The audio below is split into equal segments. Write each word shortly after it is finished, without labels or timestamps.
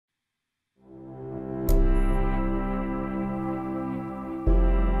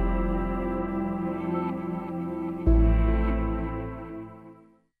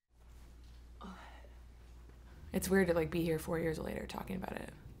It's weird to like be here 4 years later talking about it.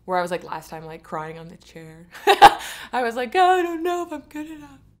 Where I was like last time like crying on the chair. I was like, oh, I don't know if I'm good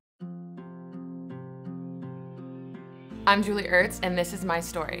enough. I'm Julie Ertz, and this is my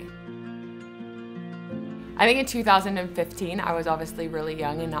story. I think in 2015, I was obviously really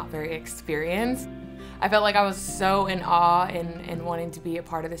young and not very experienced. I felt like I was so in awe and wanting to be a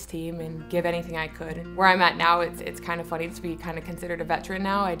part of this team and give anything I could. Where I'm at now, it's kind of funny to be kind of considered a veteran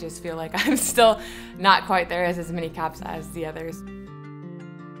now. I just feel like I'm still not quite there as many caps as the others.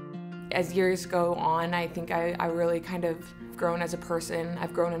 As years go on, I think I really kind of grown as a person.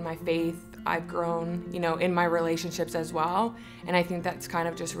 I've grown in my faith. I've grown, you know, in my relationships as well. And I think that's kind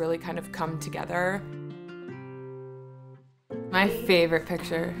of just really kind of come together. My favorite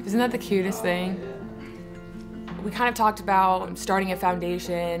picture. Isn't that the cutest thing? We kind of talked about starting a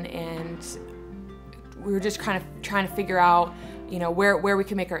foundation, and we were just kind of trying to figure out, you know, where we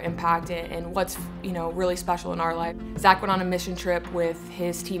can make our impact and what's, you know, really special in our life. Zach went on a mission trip with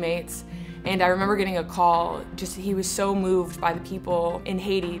his teammates, and I remember getting a call. He was so moved by the people in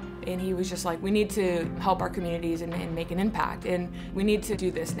Haiti, and he was just like, we need to help our communities and make an impact, and we need to do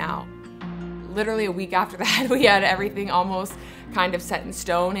this now. Literally a week after that, we had everything almost kind of set in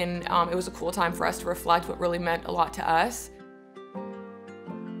stone, and it was a cool time for us to reflect what really meant a lot to us.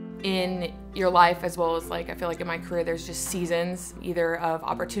 In your life, as well as like, I feel like in my career, there's just seasons, either of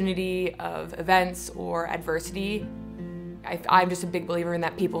opportunity, of events, or adversity. I'm just a big believer in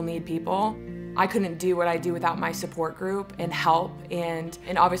that people need people. I couldn't do what I do without my support group and help, and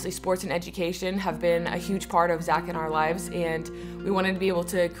obviously sports and education have been a huge part of Zach and our lives, and we wanted to be able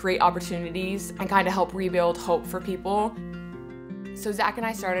to create opportunities and kind of help rebuild hope for people. So Zach and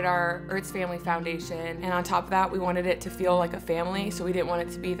I started our Ertz Family Foundation, and on top of that, we wanted it to feel like a family, so we didn't want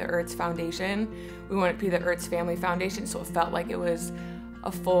it to be the Ertz Foundation. We wanted it to be the Ertz Family Foundation, so it felt like it was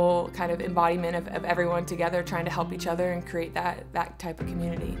a full kind of embodiment of everyone together trying to help each other and create that type of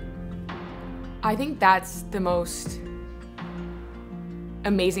community. I think that's the most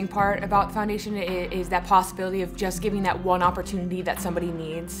amazing part about the foundation is that possibility of just giving that one opportunity that somebody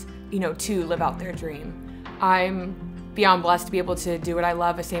needs, you know, to live out their dream. I'm beyond blessed to be able to do what I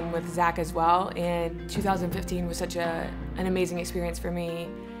love, the same with Zach as well. And 2015 was such an amazing experience for me.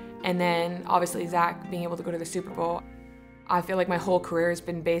 And then obviously Zach being able to go to the Super Bowl. I feel like my whole career has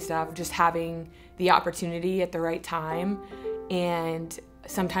been based off of just having the opportunity at the right time, and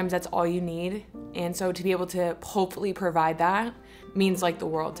sometimes that's all you need. And so to be able to hopefully provide that means like the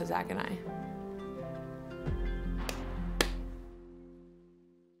world to Zach and I.